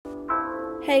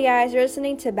Hey guys, you're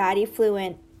listening to Baddie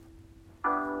Fluent.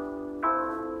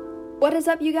 What is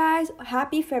up, you guys?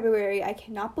 Happy February. I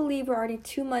cannot believe we're already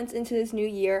 2 months into this new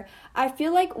year. I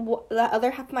feel like the other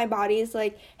half of my body is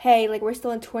like, hey, like we're still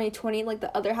in 2020. Like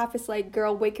the other half is like,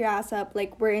 girl, wake your ass up.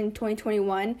 Like we're in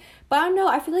 2021. But I don't know.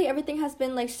 I feel like everything has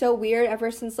been like so weird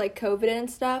ever since like COVID and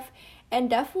stuff. And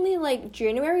definitely, like,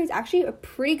 January is actually a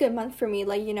pretty good month for me.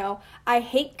 Like, I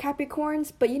hate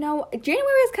Capricorns, but,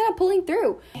 January is kind of pulling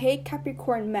through. I hate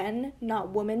Capricorn men, not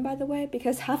women, by the way,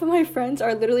 because half of my friends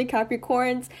are literally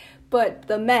Capricorns, but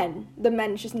the men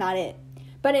is just not it.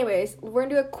 But anyways, we're going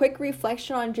to do a quick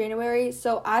reflection on January.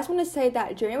 So I just want to say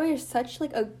that January is such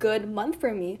like a good month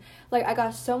for me. Like I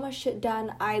got so much shit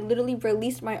done. I literally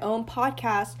released my own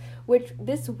podcast, which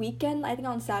this weekend, I think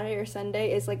on Saturday or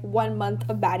Sunday, is like 1 month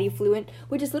of Baddie Fluent,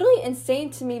 which is literally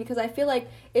insane to me because I feel like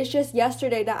it's just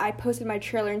yesterday that I posted my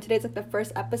trailer and today's like the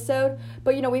first episode.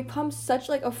 But we've come such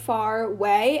like a far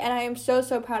way, and I am so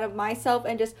proud of myself,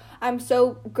 and just I'm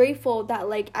so grateful that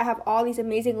like I have all these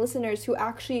amazing listeners who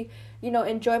actually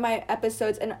enjoy my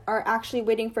episodes and are actually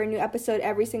waiting for a new episode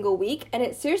every single week. And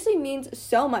it seriously means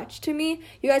so much to me.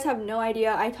 You guys have no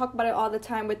idea. I talk about it all the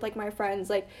time with like my friends.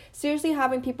 Like seriously,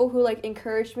 having people who like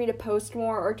encouraged me to post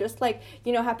more, or just like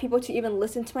have people to even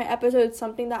listen to my episodes,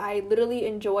 something that I literally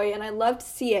enjoy, and I love to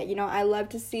see it. I love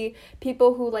to see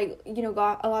people who like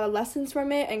got a lot of lessons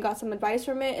from it and got some advice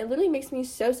from it. It literally makes me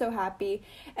so happy.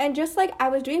 And just like I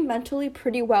was doing mentally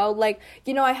pretty well. Like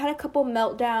I had a couple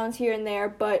meltdowns here and there,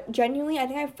 but genuinely I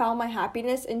think I found my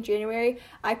happiness in January.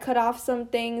 I cut off some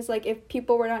things. Like if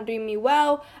people were not doing me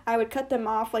well, I would cut them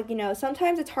off. Like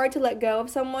sometimes it's hard to let go of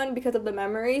someone because of the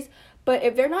memories, but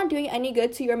if they're not doing any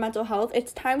good to your mental health,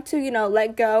 it's time to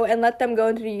let go and let them go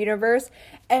into the universe.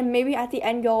 And maybe at the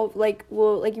end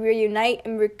will reunite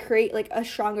and recreate like a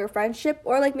stronger friendship,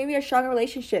 or like maybe a stronger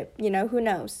relationship. Who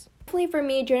knows. For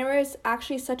me, January is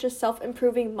actually such a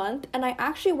self-improving month, and I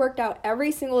actually worked out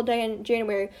every single day in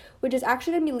January, which is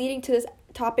actually going to be leading to this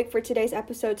topic for today's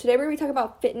episode. Today we're going to talk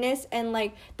about fitness and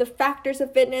like the factors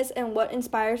of fitness and what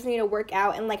inspires me to work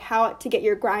out, and like how to get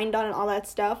your grind on and all that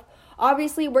stuff.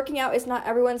 Obviously, working out is not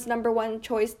everyone's number one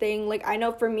choice thing. Like, I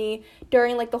know for me,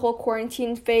 during, like, the whole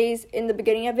quarantine phase, in the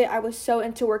beginning of it, I was so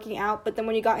into working out. But then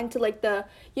when you got into, like, the,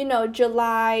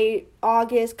 July,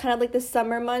 August, kind of, like, the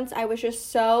summer months, I was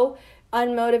just so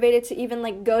unmotivated to even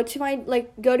like go to my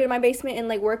basement and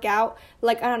like work out.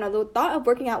 Like I don't know, the thought of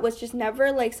working out was just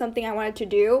never like something I wanted to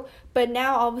do. But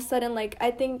now all of a sudden, like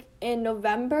I think in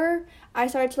November I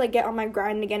started to like get on my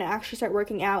grind again and actually start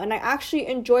working out, and I actually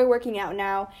enjoy working out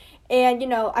now. And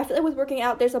I feel like with working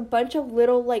out there's a bunch of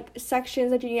little like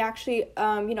sections that you actually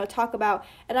talk about.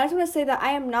 And I just want to say that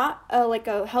I am not a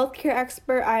healthcare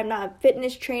expert. I am not a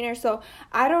fitness trainer, so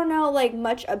I don't know like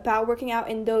much about working out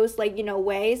in those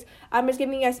ways. I'm just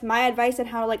giving you guys my advice on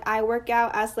how like I work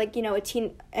out as like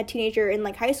a teenager in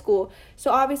like high school.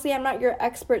 So obviously I'm not your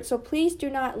expert, so please do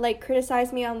not like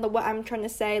criticize me on what I'm trying to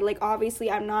say. Like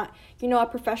obviously I'm not a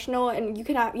professional, and you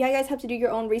guys have to do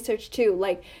your own research too.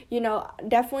 Like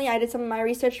definitely I did some of my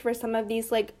research for some of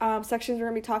these like sections we're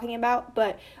gonna be talking about,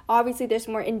 but obviously there's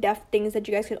more in-depth things that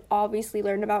you guys can obviously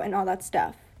learn about and all that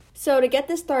stuff. So to get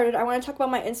this started, I want to talk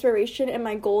about my inspiration and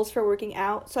my goals for working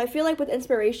out. So I feel like with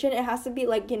inspiration, it has to be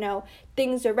like,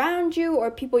 things around you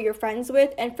or people you're friends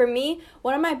with. And for me,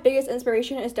 one of my biggest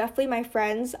inspiration is definitely my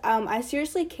friends. I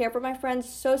seriously care for my friends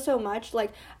so much.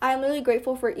 Like I'm really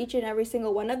grateful for each and every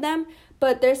single one of them.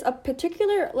 But there's a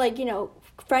particular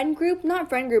friend group, not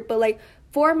friend group, but like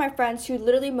 4 of my friends who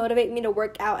literally motivate me to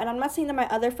work out. And I'm not saying that my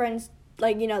other friends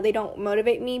they don't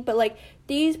motivate me, but like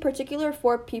these particular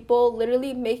 4 people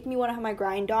literally make me want to have my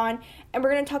grind on. And we're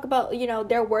going to talk about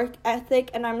their work ethic,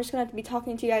 and I'm just going to be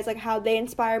talking to you guys like how they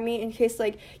inspire me, in case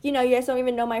like you guys don't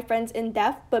even know my friends in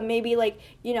depth, but maybe like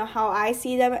how I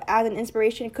see them as an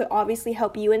inspiration could obviously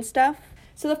help you and stuff.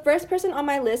 So the first person on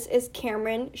my list is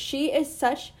Cameron. She is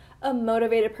such a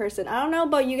motivated person. I don't know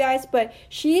about you guys, but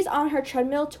she's on her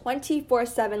treadmill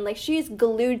 24/7. Like she's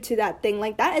glued to that thing.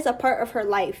 Like that is a part of her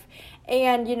life.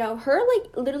 And her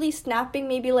like literally snapping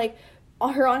maybe like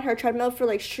on her treadmill for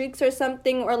like streaks or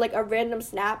something, or like a random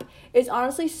snap, is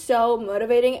honestly so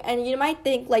motivating. And you might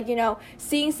think like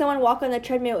seeing someone walk on the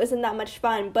treadmill isn't that much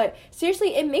fun, but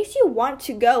seriously it makes you want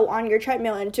to go on your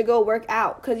treadmill and to go work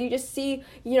out, because you just see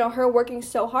her working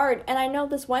so hard. And I know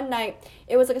this one night,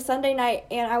 it was like a Sunday night,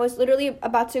 and I was literally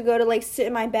about to go to like sit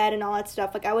in my bed and all that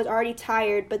stuff. Like I was already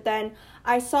tired, but then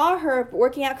I saw her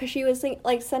working out because she was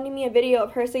like sending me a video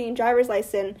of her singing driver's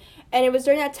license. And it was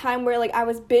during that time where, like, I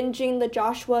was binging the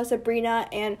Joshua, Sabrina,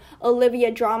 and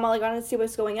Olivia drama, like, I wanted to see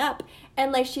what's going up.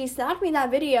 And, like, she snapped me that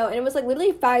video, and it was, like,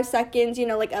 literally 5 seconds, you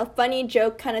know, like, a funny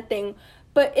joke kind of thing.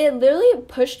 But it literally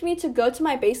pushed me to go to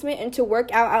my basement and to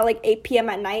work out at, like, 8 p.m.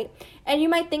 at night. And you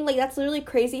might think, like, that's literally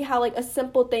crazy how, like, a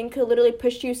simple thing could literally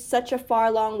push you such a far,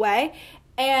 long way.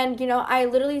 And, you know, I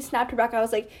literally snapped her back. I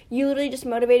was like, you literally just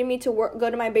motivated me to go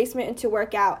to my basement and to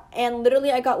work out. And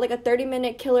literally I got, like, a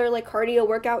 30-minute killer, like, cardio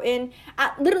workout in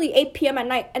at literally 8 p.m. at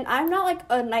night. And I'm not, like,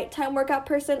 a nighttime workout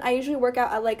person. I usually work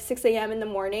out at, like, 6 a.m. in the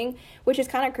morning, which is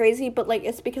kind of crazy. But, like,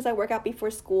 it's because I work out before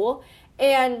school.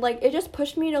 And, like, it just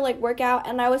pushed me to, like, work out.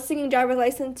 And I was singing Driver's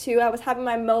License, too. I was having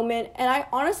my moment. And I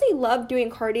honestly love doing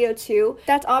cardio, too.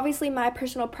 That's obviously my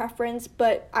personal preference,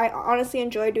 but I honestly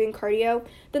enjoy doing cardio.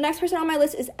 The next person on my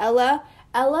list is Ella.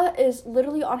 Ella is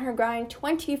literally on her grind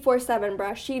 24/7,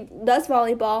 bruh. She does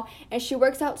volleyball, and she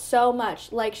works out so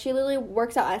much. Like, she literally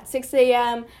works out at 6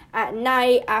 a.m., at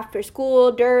night, after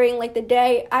school, during, like, the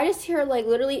day. I just hear her, like,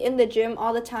 literally in the gym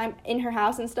all the time in her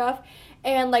house and stuff.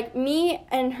 And, like, me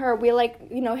and her, we, like,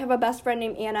 you know, have a best friend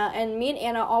named Anna. And me and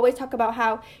Anna always talk about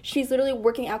how she's literally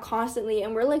working out constantly.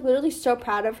 And we're, like, literally so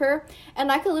proud of her.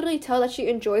 And I could literally tell that she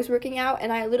enjoys working out.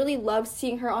 And I literally love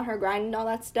seeing her on her grind and all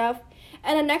that stuff.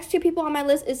 And the next 2 people on my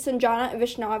list is Sanjana and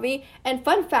Vishnavi. And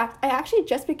fun fact, I actually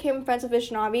just became friends with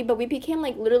Vishnavi. But we became,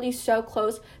 like, literally so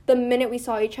close the minute we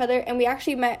saw each other. And we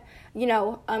actually met, you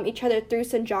know, each other through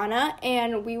Sanjana.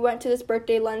 And we went to this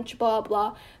birthday lunch, blah,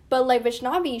 blah. But, like,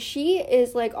 Vishnavi, she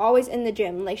is, like, always in the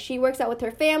gym. Like, she works out with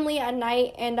her family at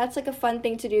night, and that's, like, a fun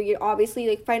thing to do. You obviously,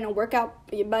 like, find a workout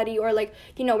buddy or, like,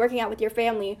 you know, working out with your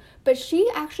family. But she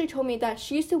actually told me that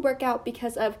she used to work out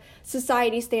because of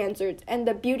society standards and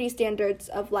the beauty standards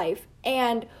of life.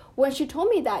 And when she told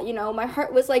me that, you know, my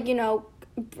heart was, like, you know,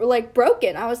 like,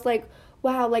 broken. I was like,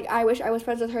 wow, like, I wish I was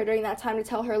friends with her during that time to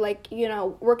tell her, like, you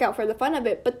know, work out for the fun of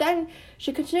it. But then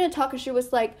she continued to talk, and she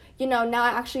was like, you know, now I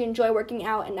actually enjoy working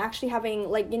out and actually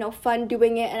having, like, you know, fun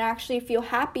doing it and actually feel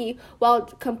happy while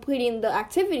completing the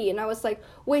activity. And I was like,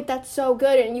 wait, that's so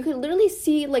good. And you could literally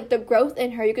see, like, the growth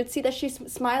in her. You could see that she's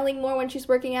smiling more when she's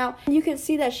working out. And you can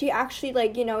see that she actually,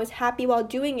 like, you know, is happy while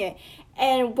doing it.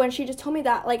 And when she just told me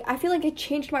that, like, I feel like it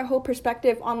changed my whole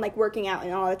perspective on, like, working out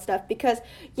and all that stuff. Because,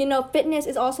 you know, fitness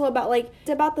is also about, like,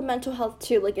 it's about the mental health,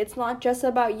 too. Like, it's not just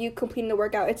about you completing the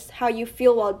workout. It's how you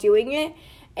feel while doing it.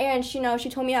 And, she, you know, she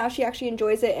told me how she actually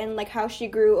enjoys it and, like, how she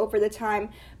grew over the time.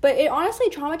 But it honestly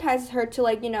traumatizes her to,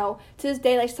 like, you know, to this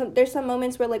day, like, there's some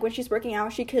moments where, like, when she's working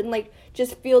out, she can, like,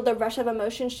 just feel the rush of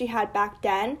emotion she had back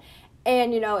then.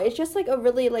 And, you know, it's just, like, a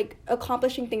really, like,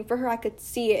 accomplishing thing for her. I could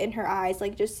see it in her eyes,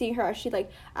 like, just seeing her, she, like,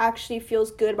 actually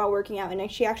feels good about working out, and, like,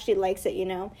 she actually likes it, you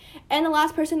know. And the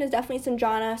last person is definitely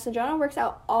Sanjana. Sanjana works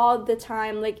out all the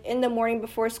time, like, in the morning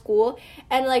before school,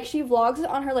 and, like, she vlogs it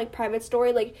on her, like, private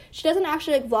story. Like, she doesn't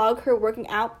actually, like, vlog her working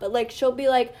out, but, like, she'll be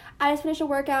like, I just finished a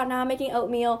workout, now I'm making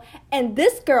oatmeal. And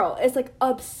this girl is, like,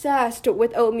 obsessed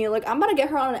with oatmeal. Like, I'm about to get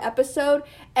her on an episode,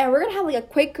 and we're gonna have, like, a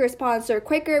Quaker sponsor.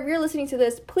 Quaker, if you're listening to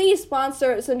this, please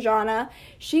sponsor Sanjana.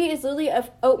 She is literally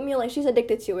a oatmeal, like, she's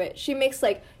addicted to it. She makes,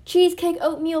 like, cheesecake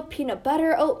oatmeal, peanut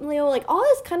butter oatmeal, like, all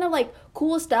this kind of, like,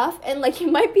 cool stuff. And, like, you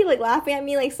might be, like, laughing at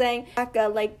me, like, saying, Becca,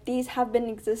 like, these have been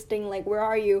existing, like, where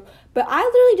are you? But I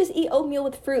literally just eat oatmeal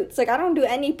with fruits. Like, I don't do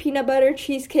any peanut butter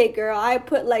cheesecake, girl. I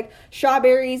put, like,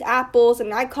 strawberries, apples,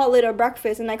 and I call it a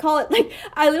breakfast. And I call it, like,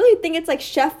 I literally think it's, like,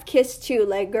 chef kiss, too.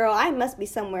 Like, girl, I must be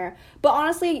somewhere. But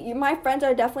honestly, my friends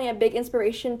are definitely a big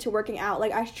inspiration to working out.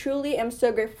 Like, I truly am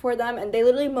so grateful for them, and they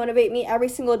literally motivate me every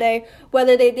single day,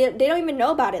 whether they don't even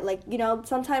know about it. Like, you know,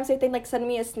 sometimes they think, like, sending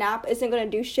me a snap isn't gonna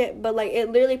do shit, but, like,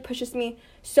 it literally pushes me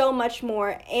so much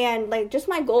more. And, like, just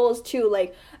my goals too,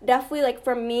 like, definitely, like,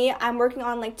 for me, I'm working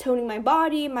on, like, toning my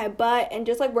body, my butt, and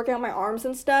just, like, working on my arms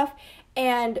and stuff.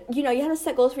 And, you know, you have to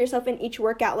set goals for yourself in each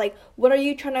workout. Like, what are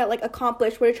you trying to, like,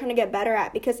 accomplish? What are you trying to get better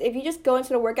at? Because if you just go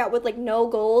into the workout with, like, no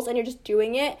goals and you're just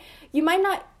doing it, you might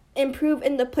not improve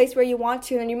in the place where you want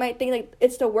to, and you might think, like,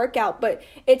 it's the workout, but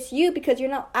it's you, because you're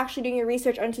not actually doing your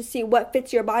research on to see what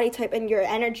fits your body type and your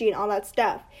energy and all that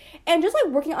stuff. And just,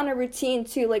 like, working on a routine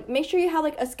too, like, make sure you have,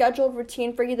 like, a scheduled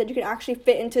routine for you that you can actually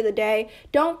fit into the day.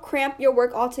 Don't cramp your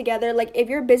work all together. Like, if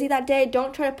you're busy that day,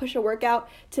 don't try to push a workout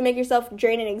to make yourself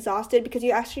drained and exhausted, because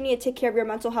you actually need to take care of your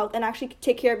mental health and actually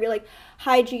take care of your, like,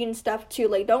 hygiene and stuff too.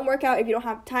 Like, don't work out if you don't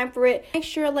have time for it. Make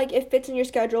sure, like, it fits in your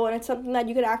schedule and it's something that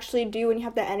you could actually do and you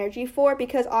have the energy for,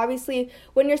 because obviously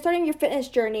when you're starting your fitness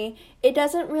journey, it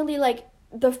doesn't really, like,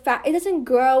 the fat, it doesn't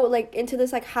grow like into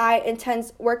this like high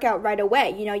intense workout right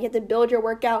away. You know, you have to build your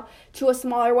workout to a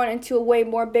smaller one and to a way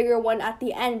more bigger one at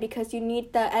the end, because you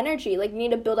need the energy. Like, you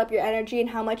need to build up your energy and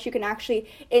how much you can actually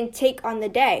intake on the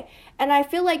day. And I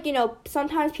feel like, you know,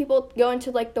 sometimes people go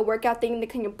into like the workout thing, they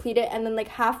can complete it, and then like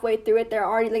halfway through it they're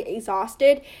already like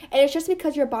exhausted, and it's just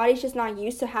because your body's just not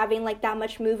used to having like that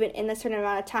much movement in a certain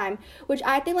amount of time. Which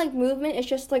I think like movement is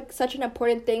just like such an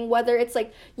important thing, whether it's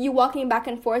like you walking back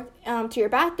and forth to your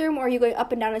bathroom, or you going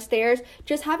up and down the stairs.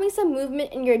 Just having some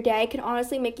movement in your day can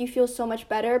honestly make you feel so much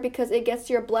better, because it gets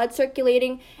your blood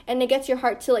circulating and it gets your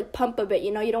heart to like pump a bit.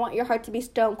 You know, you don't want your heart to be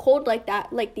stone cold like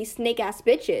that, like these snake ass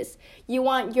bitches. You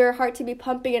want your heart to be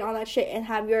pumping and all that shit, and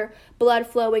have your blood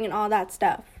flowing and all that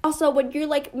stuff. Also, when you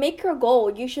like make your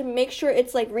goal, you should make sure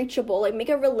it's like reachable. Like, make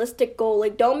a realistic goal.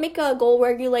 Like, don't make a goal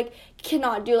where you like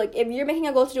cannot do. Like, if you're making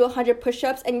a goal to do 100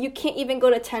 push-ups and you can't even go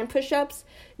to 10 push-ups,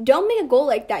 don't make a goal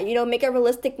like that. You know, make a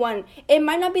realistic one. It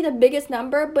might not be the biggest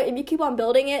number, but if you keep on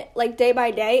building it like day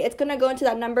by day, it's gonna go into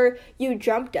that number you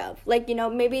dreamt of. Like, you know,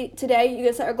 maybe today you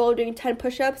can set a goal of doing 10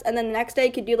 push-ups, and then the next day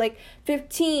you could do like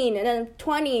 15, and then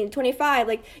 20, 25.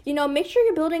 Like, you know, make sure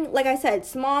you're building, like I said,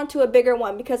 small to a bigger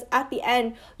one, because at the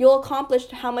end you'll accomplish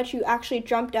how much you actually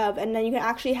dreamt of, and then you can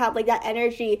actually have like that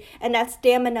energy and that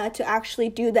stamina to actually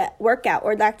do that workout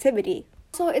or the activity.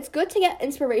 So it's good to get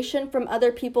inspiration from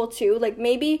other people too. Like,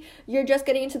 maybe you're just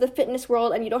getting into the fitness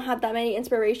world and you don't have that many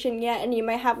inspiration yet, and you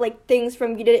might have like things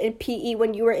from you did it in PE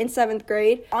when you were in 7th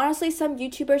grade. Honestly, some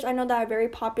YouTubers I know that are very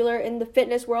popular in the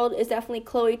fitness world is definitely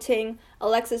Chloe Ting,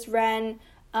 Alexis Ren,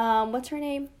 what's her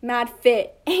name? Mad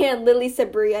Fit, and Lily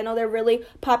Sabri. I know they're really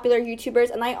popular YouTubers,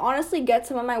 and I honestly get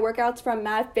some of my workouts from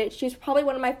Mad Fit. She's probably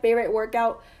one of my favorite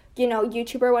workout, you know,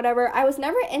 YouTuber, whatever. I was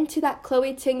never into that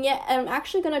Chloe Ting yet, and I'm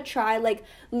actually gonna try like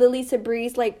Lily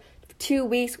Sabri's like 2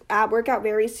 weeks ab workout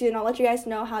very soon. I'll let you guys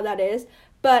know how that is.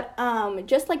 But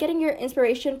just like getting your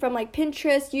inspiration from like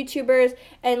Pinterest, YouTubers,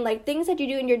 and like things that you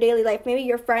do in your daily life, maybe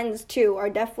your friends too, are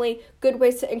definitely good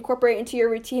ways to incorporate into your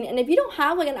routine. And if you don't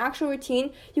have like an actual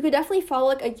routine, you could definitely follow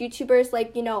like a YouTuber's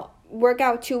like, you know,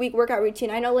 workout 2-week workout routine.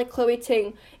 I know like Chloe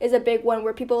Ting is a big one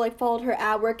where people like followed her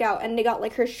ab workout and they got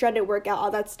like her shredded workout,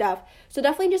 all that stuff. So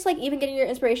definitely just like even getting your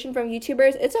inspiration from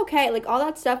YouTubers, it's okay. Like, all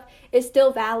that stuff is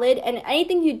still valid, and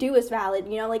anything you do is valid.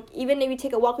 You know, like even if you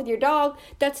take a walk with your dog,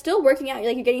 that's still working out.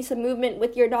 Like, you're getting some movement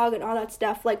with your dog and all that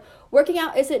stuff. Like, working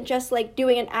out isn't just like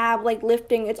doing an ab, like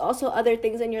lifting. It's also other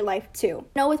things in your life too. You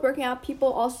know, with working out,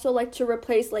 people also like to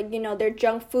replace like, you know, their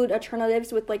junk food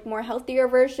alternatives with like more healthier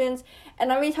versions.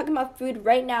 And I'm really talking about food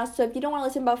right now, so if you don't want to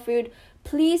listen about food,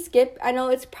 please skip. I know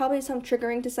it's probably some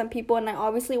triggering to some people, and I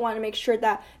obviously want to make sure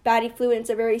that Baddie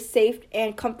Fluent's a very safe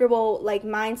and comfortable like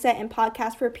mindset and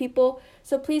podcast for people.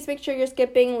 So please make sure you're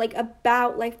skipping like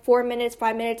about like 4 minutes,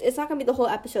 5 minutes. It's not gonna be the whole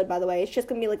episode, by the way. It's just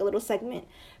gonna be like a little segment.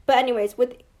 But anyways,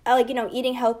 with like, you know,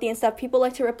 eating healthy and stuff, people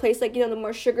like to replace like, you know, the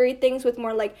more sugary things with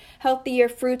more like healthier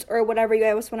fruits or whatever you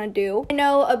guys want to do. I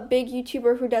know a big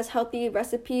YouTuber who does healthy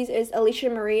recipes is Alicia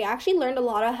Marie. I actually learned a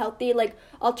lot of healthy like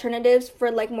alternatives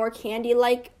for like more candy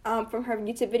like from her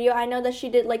YouTube video. I know that she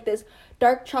did like this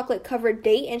dark chocolate covered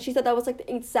date, and she said that was like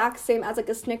the exact same as like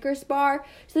a Snickers bar.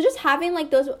 So just having like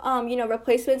those you know,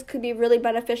 replacements could be really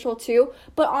beneficial too.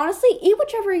 But honestly, eat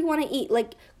whichever you want to eat.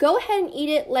 Like, go ahead and eat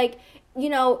it. Like, you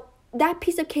know, that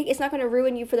piece of cake is not going to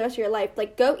ruin you for the rest of your life.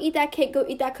 Like, go eat that cake, go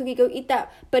eat that cookie, go eat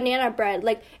that banana bread.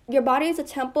 Like, your body is a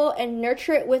temple, and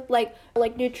nurture it with like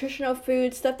nutritional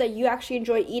food, stuff that you actually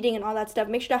enjoy eating and all that stuff.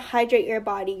 Make sure to hydrate your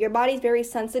body. Your body's very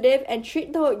sensitive, and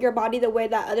treat your body the way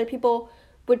that other people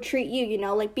would treat you, you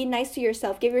know. Like, be nice to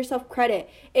yourself, give yourself credit.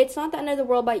 It's not the end of the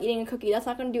world by eating a cookie. That's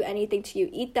not going to do anything to you.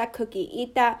 Eat that cookie,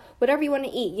 eat that whatever you want to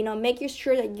eat, you know. Make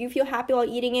sure that you feel happy while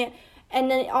eating it. And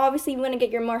then obviously you want to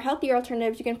get your more healthier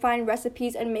alternatives. You can find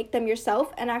recipes and make them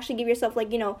yourself, and actually give yourself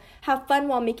like, you know, have fun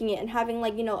while making it, and having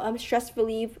like, you know, a stress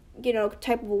relief, you know,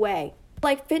 type of way.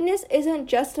 Like, fitness isn't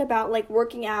just about like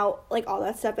working out, like all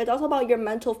that stuff. It's also about your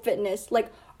mental fitness.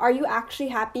 Like, are you actually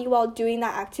happy while doing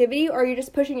that activity, or are you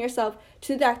just pushing yourself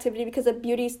to the activity because of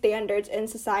beauty standards in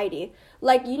society?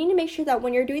 Like, you need to make sure that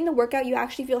when you're doing the workout, you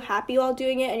actually feel happy while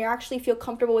doing it, and you actually feel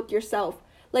comfortable with yourself.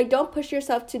 Like, don't push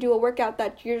yourself to do a workout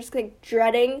that you're just like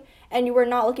dreading, and you were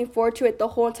not looking forward to it the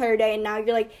whole entire day, and now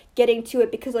you're like getting to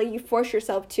it because like you force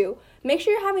yourself to. Make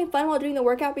sure you're having fun while doing the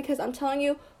workout, because I'm telling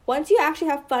you, once you actually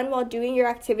have fun while doing your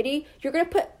activity, you're going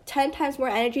to put 10 times more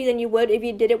energy than you would if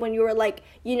you did it when you were like,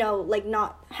 you know, like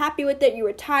not happy with it, you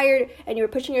were tired, and you were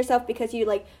pushing yourself because you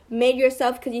like made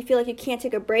yourself because you feel like you can't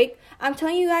take a break. I'm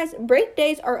telling you guys, break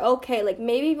days are okay. Like,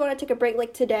 maybe if you want to take a break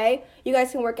like today, you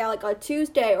guys can work out like on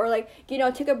Tuesday, or like, you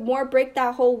know, take a more break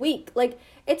that whole week. Like,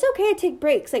 it's okay to take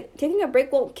breaks. Like, taking a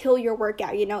break won't kill your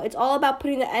workout, you know? It's all about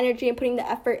putting the energy and putting the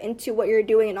effort into what you're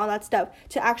doing and all that stuff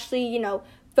to actually, you know,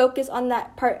 focus on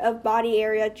that part of body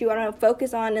area that you want to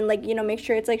focus on and, like, you know, make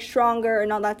sure it's, like, stronger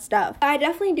and all that stuff. I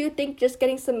definitely do think just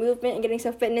getting some movement and getting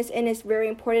some fitness in is very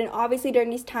important. Obviously, during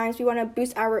these times, we want to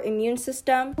boost our immune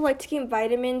system. Like, taking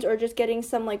vitamins or just getting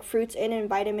some, like, fruits in and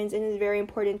vitamins in is very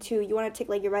important, too. You want to take,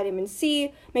 like, your vitamin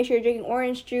C, make sure you're drinking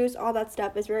orange juice, all that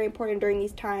stuff is very important during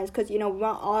these times because, you know, we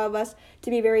want all of us to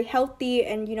be very healthy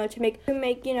and, you know, to make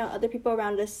you know, other people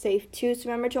around us safe, too. So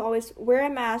remember to always wear a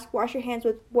mask, wash your hands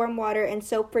with warm water, and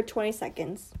soap for 20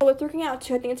 seconds. So with working out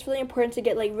too, I think it's really important to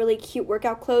get like really cute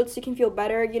workout clothes so you can feel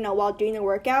better, you know, while doing the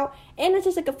workout. And it's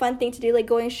just like a fun thing to do, like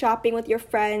going shopping with your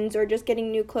friends or just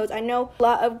getting new clothes. I know a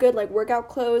lot of good like workout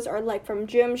clothes are like from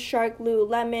Gymshark,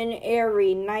 Lululemon,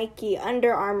 Aerie, Nike,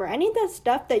 Under Armour, any of that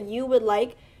stuff that you would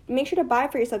like. Make sure to buy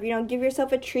it for yourself, you know, give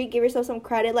yourself a treat, give yourself some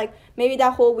credit, like maybe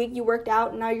that whole week you worked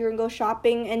out, now you're gonna go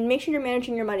shopping, and make sure you're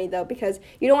managing your money though, because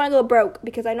you don't want to go broke,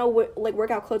 because I know like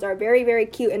workout clothes are very, very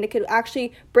cute, and it could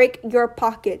actually break your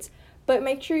pockets. But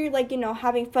make sure you're, like, you know,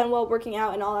 having fun while working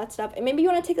out and all that stuff. And maybe you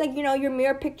want to take, like, you know, your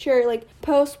mirror picture, like,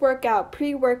 post-workout,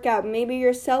 pre-workout, maybe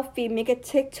your selfie, make a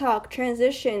TikTok,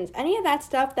 transitions, any of that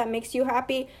stuff that makes you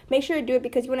happy. Make sure to do it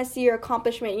because you want to see your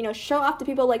accomplishment. You know, show off to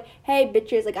people, like, hey,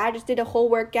 bitches, like, I just did a whole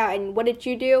workout, and what did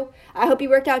you do? I hope you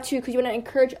worked out, too, because you want to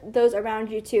encourage those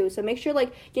around you, too. So make sure,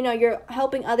 like, you know, you're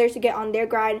helping others to get on their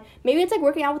grind. Maybe it's, like,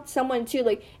 working out with someone, too.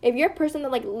 Like, if you're a person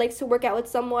that, like, likes to work out with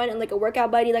someone and, like, a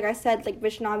workout buddy, like I said, like,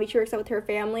 Vishnavi, she works out with her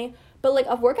family, but like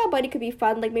a workout buddy could be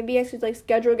fun. Like maybe you guys could like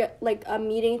schedule like a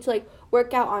meeting to like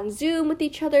work out on Zoom with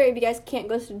each other if you guys can't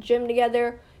go to the gym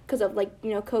together because of like, you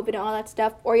know, COVID and all that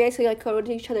stuff, or you guys could like go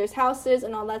to each other's houses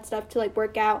and all that stuff to like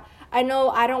work out. I know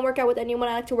I don't work out with anyone.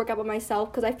 I like to work out by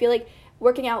myself because I feel like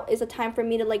working out is a time for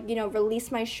me to like, you know,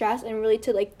 release my stress and really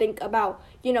to like think about,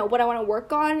 you know, what I want to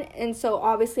work on. And so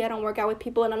obviously I don't work out with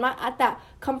people and I'm not at that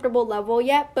comfortable level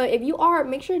yet, but if you are,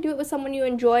 make sure to do it with someone you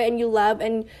enjoy and you love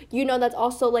and you know that's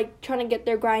also like trying to get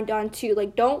their grind on too.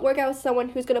 Like don't work out with someone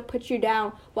who's going to put you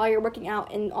down while you're working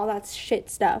out and all that shit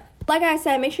stuff. Like I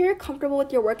said, make sure you're comfortable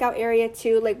with your workout area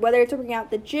too, like whether it's working out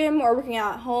at the gym or working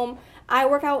out at home. I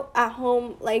work out at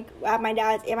home, like at my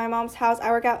dad's and my mom's house. I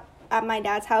work out at my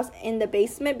dad's house in the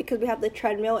basement because we have the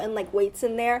treadmill and like weights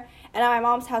in there, and at my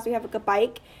mom's house we have like a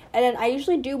bike. And then I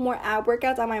usually do more ab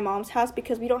workouts at my mom's house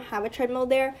because we don't have a treadmill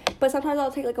there, but sometimes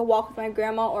I'll take like a walk with my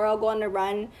grandma or I'll go on a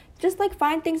run. Just like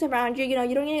find things around you, you know,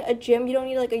 you don't need a gym, you don't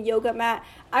need like a yoga mat.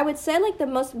 I would say like the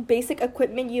most basic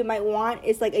equipment you might want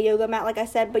is like a yoga mat, like I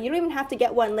said, but you don't even have to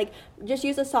get one. Like just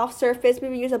use a soft surface,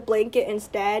 maybe use a blanket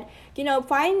instead. You know,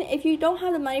 find, if you don't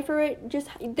have the money for it, just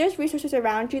there's resources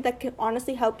around you that can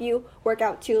honestly help you work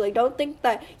out too. Like don't think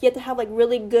that you have to have like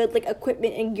really good like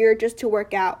equipment and gear just to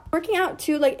work out. Working out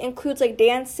too like includes like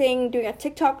dancing, doing a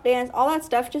TikTok dance, all that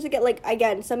stuff just to get like,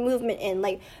 again, some movement in.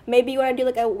 Like maybe you want to do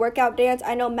like a workout dance.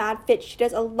 I know Mad Fit, she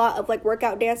does a lot of like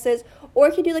workout dances, or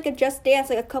you could do like a Just Dance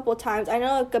like a couple times. I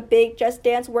know like a big Just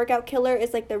Dance workout killer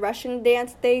is like the Russian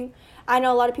dance thing. I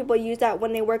know a lot of people use that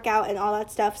when they work out and all that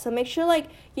stuff. So make sure like,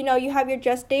 you know, you have your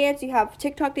Just Dance, you have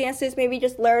TikTok dances, maybe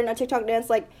just learn a TikTok dance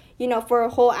like, you know, for a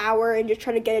whole hour and just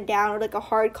try to get it down, or like a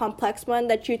hard complex one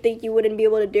that you think you wouldn't be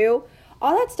able to do.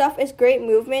 All that stuff is great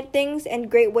movement things and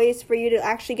great ways for you to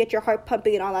actually get your heart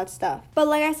pumping and all that stuff. But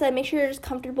like I said, make sure you're just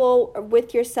comfortable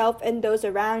with yourself and those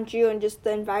around you and just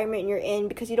the environment you're in,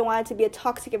 because you don't want it to be a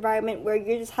toxic environment where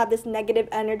you just have this negative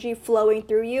energy flowing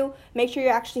through you. Make sure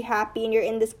you're actually happy and you're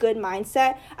in this good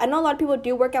mindset. I know a lot of people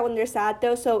do work out when they're sad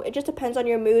though, so it just depends on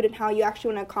your mood and how you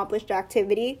actually want to accomplish the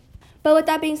activity. But with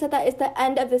that being said, that is the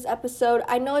end of this episode.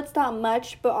 I know it's not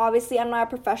much, but obviously I'm not a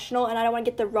professional and I don't want to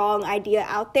get the wrong idea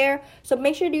out there. So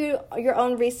make sure to do your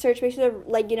own research. Make sure to,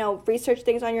 like, you know, research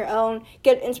things on your own.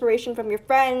 Get inspiration from your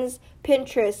friends,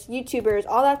 Pinterest, YouTubers,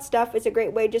 all that stuff is a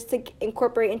great way just to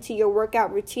incorporate into your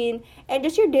workout routine and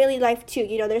just your daily life too.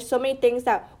 You know, there's so many things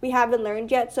that we haven't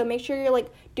learned yet. So make sure you're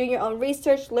like doing your own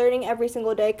research, learning every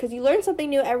single day, because you learn something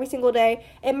new every single day.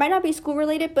 It might not be school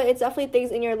related, but it's definitely things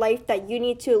in your life that you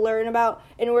need to learn about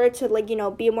in order to, like, you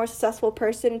know, be a more successful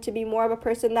person, to be more of a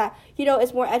person that, you know,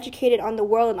 is more educated on the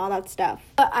world and all that stuff.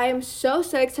 But I am so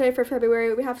excited for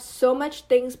February. We have so much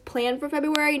things planned for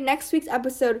February. Next week's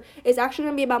episode is actually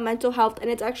going to be about mental health,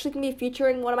 and it's actually going to be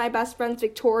featuring one of my best friends,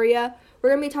 Victoria. We're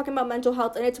going to be talking about mental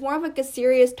health, and it's more of like a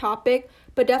serious topic,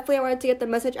 but definitely I wanted to get the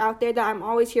message out there that I'm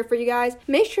always here for you guys.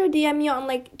 Make sure to DM me on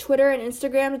like Twitter and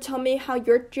Instagram to tell me how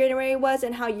your January was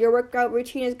and how your workout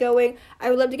routine is going. I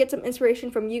would love to get some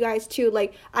inspiration from you guys too.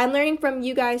 Like, I'm learning from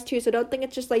you guys too, so don't think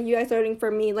it's just like you guys learning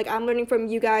from me. Like, I'm learning from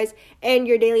you guys and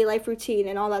your daily life routine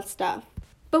and all that stuff.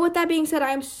 But with that being said,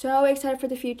 I am so excited for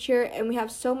the future, and we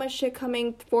have so much shit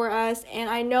coming for us. And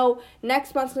I know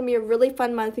next month's gonna be a really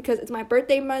fun month because it's my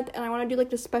birthday month, and I want to do like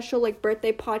the special like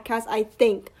birthday podcast. I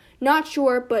think, not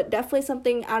sure, but definitely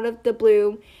something out of the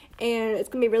blue. And it's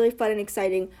going to be really fun and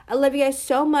exciting. I love you guys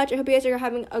so much. I hope you guys are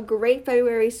having a great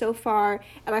February so far.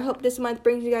 And I hope this month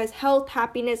brings you guys health,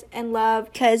 happiness, and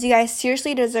love. Because you guys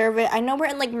seriously deserve it. I know we're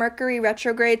in like Mercury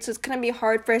retrograde, so it's going to be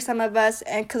hard for some of us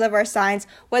and because of our signs.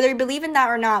 Whether you believe in that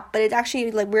or not. But it's actually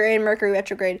like we're in Mercury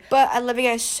retrograde. But I love you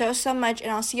guys so much.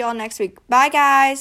 And I'll see y'all next week. Bye, guys.